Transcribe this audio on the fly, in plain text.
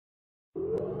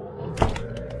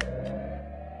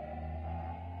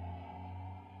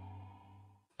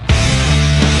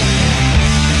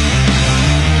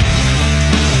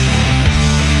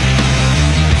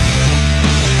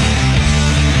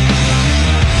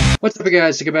What's up, you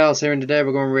guys? Sick Balance here, and today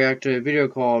we're going to react to a video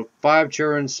called 5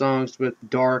 Children's Songs with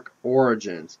Dark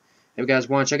Origins. If you guys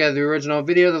want to check out the original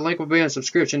video, the link will be in the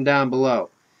subscription down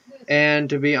below. And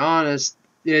to be honest,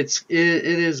 it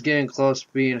is getting close to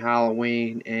being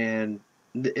Halloween, and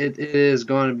it is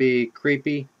going to be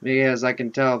creepy, because I can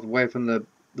tell away from the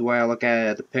way I look at it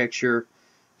at the picture.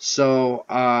 So,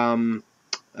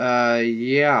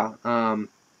 yeah, I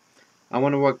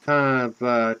wonder what kind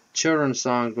of children's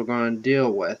songs we're going to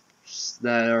deal with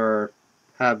that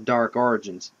have dark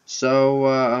origins. So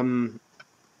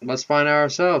let's find out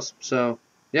ourselves. So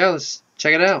yeah, let's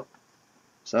check it out.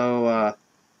 So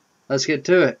let's get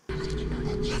to it.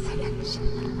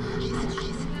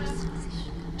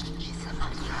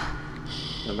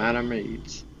 The Madam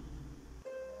Reads.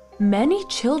 Many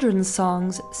children's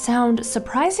songs sound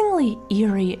surprisingly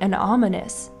eerie and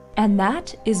ominous, and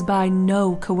that is by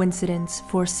no coincidence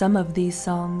for some of these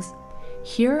songs.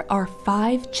 Here are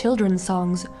 5 children's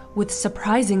songs with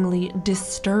surprisingly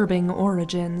disturbing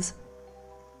origins.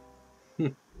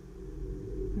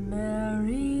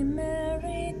 Mary,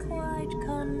 Mary, quite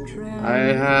contrary,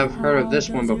 I have heard of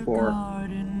this one before.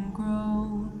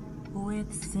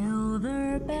 With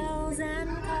silver bells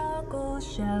and cockle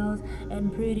shells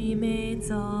and pretty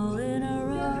maids all in a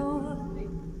row.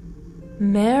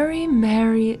 Mary,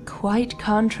 Mary, quite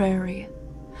contrary.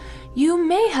 You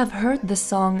may have heard this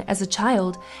song as a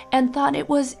child and thought it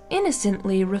was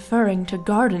innocently referring to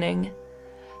gardening.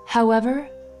 However,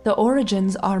 the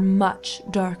origins are much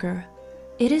darker.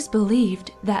 It is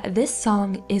believed that this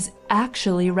song is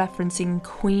actually referencing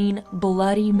Queen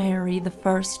Bloody Mary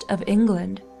I of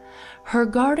England. Her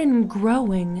garden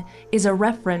growing is a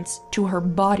reference to her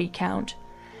body count,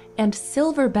 and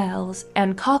silver bells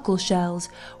and cockle shells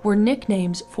were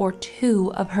nicknames for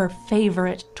 2 of her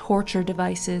favorite torture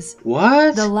devices.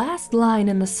 What? The last line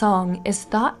in the song is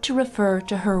thought to refer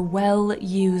to her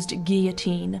well-used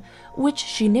guillotine, which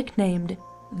she nicknamed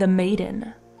the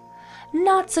Maiden.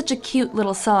 Not such a cute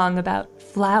little song about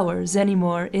flowers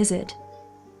anymore, is it?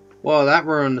 Well, that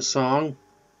ruined the song.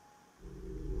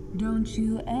 Don't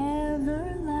you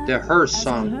ever laugh The hearse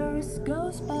song. as a hearse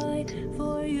goes by,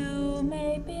 for you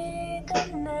may be the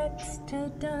next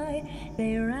to die.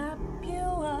 They wrap you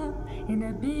up in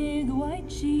a big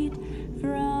white sheet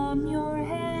from your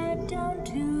head down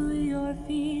to your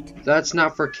feet. That's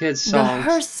not for kids songs. The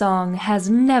hearse song has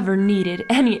never needed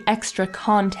any extra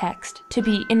context to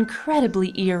be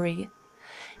incredibly eerie.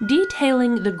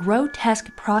 Detailing the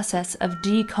grotesque process of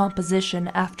decomposition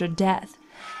after death,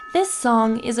 this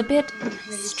song is a bit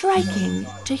striking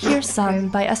to hear sung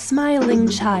by a smiling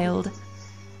child.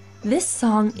 This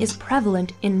song is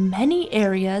prevalent in many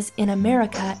areas in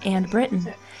America and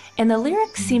Britain, and the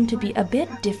lyrics seem to be a bit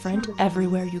different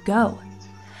everywhere you go.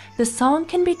 The song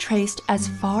can be traced as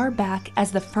far back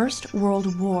as the First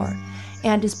World War,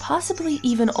 and is possibly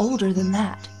even older than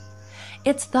that.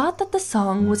 It's thought that the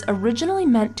song was originally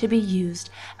meant to be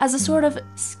used as a sort of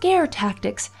scare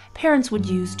tactics parents would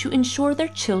use to ensure their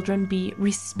children be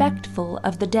respectful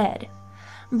of the dead.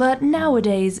 But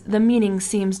nowadays, the meaning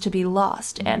seems to be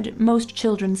lost, and most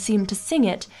children seem to sing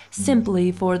it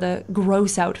simply for the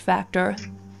gross-out factor.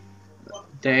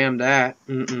 Damn that.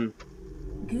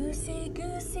 Goosey,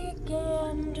 goosey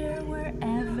gander,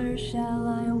 wherever shall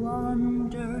I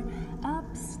wander?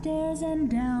 Upstairs and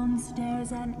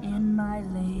downstairs and in my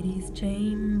lady's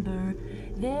chamber.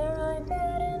 There I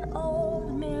met an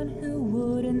old man who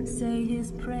wouldn't say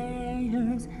his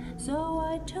prayers, so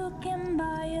I took him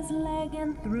by his leg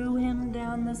and threw him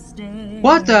down the stairs.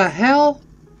 What the hell?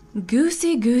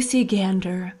 Goosey, goosey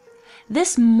gander.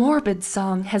 This morbid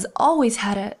song has always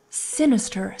had a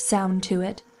sinister sound to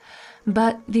it,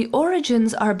 but the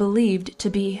origins are believed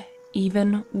to be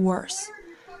even worse.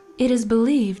 It is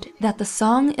believed that the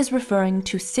song is referring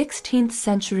to 16th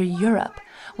century Europe,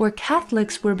 where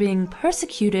Catholics were being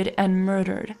persecuted and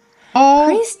murdered. Oh.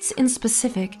 Priests in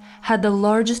specific had the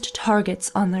largest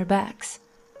targets on their backs.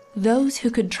 Those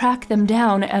who could track them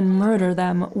down and murder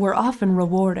them were often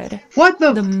rewarded. What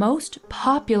the? The most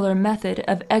popular method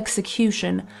of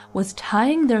execution was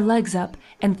tying their legs up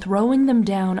and throwing them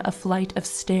down a flight of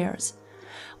stairs,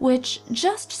 which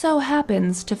just so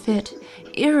happens to fit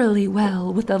eerily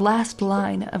well with the last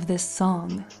line of this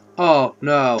song. Oh,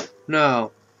 no,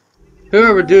 no.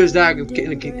 Whoever does that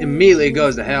immediately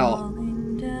goes to hell.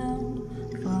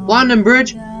 London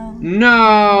Bridge?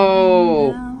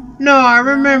 No! No, I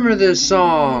remember this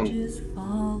song.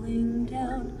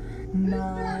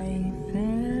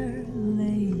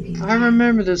 I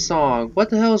remember this song. What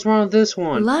the hell is wrong with this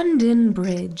one? London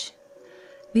Bridge.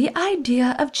 The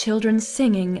idea of children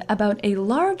singing about a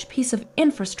large piece of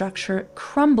infrastructure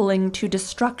crumbling to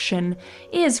destruction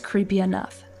is creepy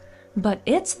enough, but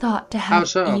it's thought to How have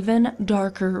so? even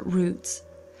darker roots.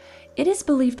 It is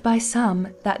believed by some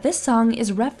that this song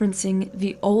is referencing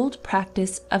the old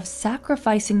practice of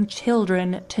sacrificing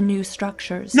children to new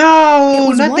structures. It No,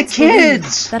 was not the once believed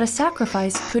kids! that a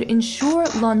sacrifice could ensure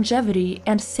longevity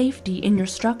and safety in your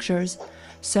structures.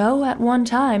 So, at one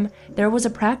time, there was a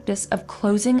practice of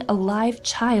closing a live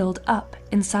child up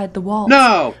inside the walls,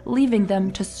 No! leaving them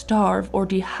to starve or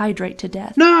dehydrate to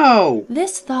death. No!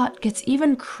 This thought gets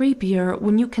even creepier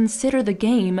when you consider the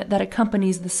game that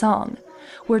accompanies the song,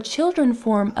 where children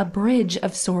form a bridge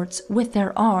of sorts with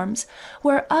their arms,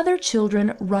 where other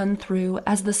children run through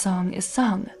as the song is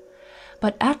sung.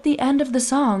 But at the end of the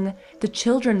song, the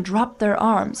children drop their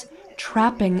arms,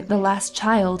 trapping the last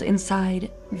child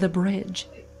inside the bridge.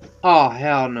 Oh,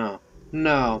 hell no.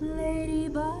 No.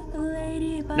 Ladybug,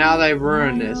 ladybug, Now they've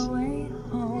ruined fly this. away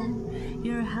home.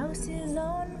 Your house is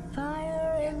on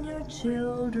fire and your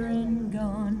children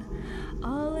gone.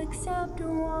 All except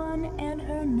one, and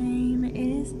her name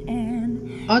is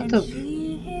Anne. What and the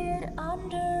she hid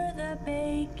under the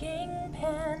baking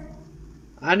pan.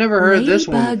 I never heard this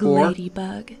one before.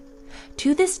 Ladybug.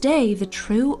 To this day, the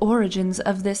true origins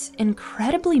of this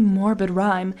incredibly morbid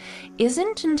rhyme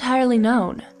isn't entirely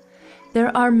known.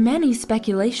 There are many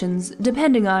speculations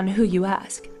depending on who you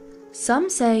ask. Some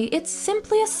say it's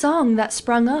simply a song that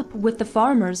sprung up with the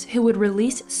farmers who would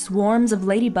release swarms of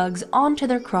ladybugs onto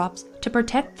their crops to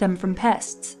protect them from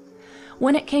pests.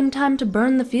 When it came time to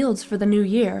burn the fields for the new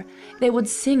year, they would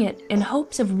sing it in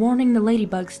hopes of warning the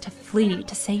ladybugs to flee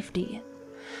to safety.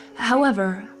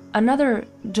 However, another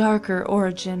darker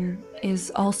origin is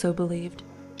also believed.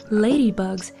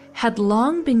 Ladybugs had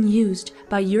long been used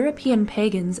by European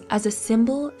pagans as a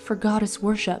symbol for goddess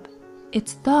worship.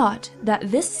 It's thought that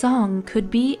this song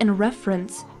could be in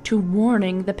reference to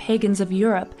warning the pagans of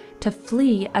Europe to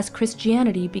flee as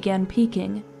Christianity began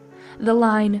peaking. The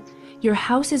line, "Your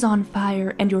house is on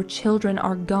fire and your children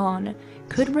are gone,"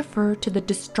 could refer to the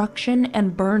destruction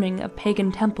and burning of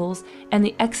pagan temples and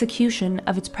the execution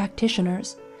of its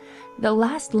practitioners. The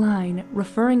last line,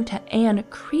 referring to Anne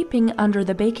creeping under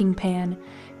the baking pan,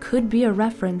 could be a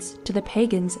reference to the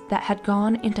pagans that had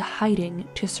gone into hiding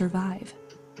to survive.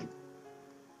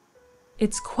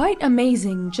 It's quite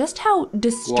amazing just how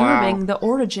disturbing Wow. the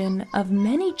origin of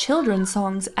many children's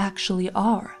songs actually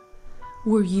are.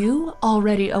 Were you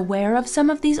already aware of some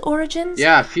of these origins?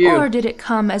 Yeah, a few. Or did it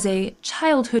come as a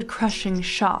childhood-crushing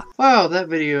shock? Well, that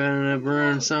video ended up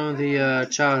ruining some of the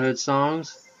childhood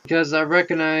songs because I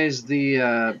recognized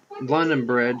the London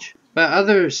Bridge, but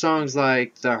other songs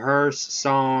like the Hearse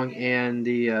song and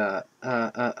the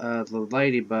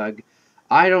Ladybug,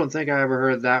 I don't think I ever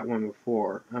heard that one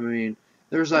before. I mean,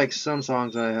 there's like some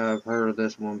songs I have heard of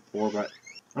this one before, but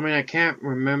I mean, I can't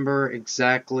remember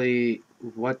exactly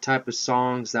what type of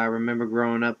songs that I remember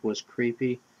growing up was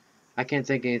creepy. I can't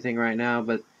think of anything right now,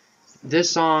 but this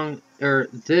song, or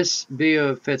this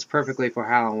video fits perfectly for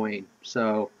Halloween,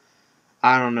 so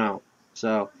I don't know.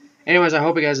 So, anyways, I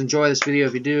hope you guys enjoy this video.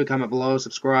 If you do, comment below,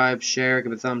 subscribe, share,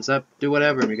 give it a thumbs up, do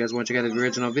whatever. If you guys want to check out the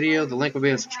original video, the link will be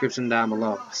in the description down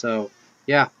below. So,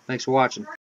 yeah, thanks for watching.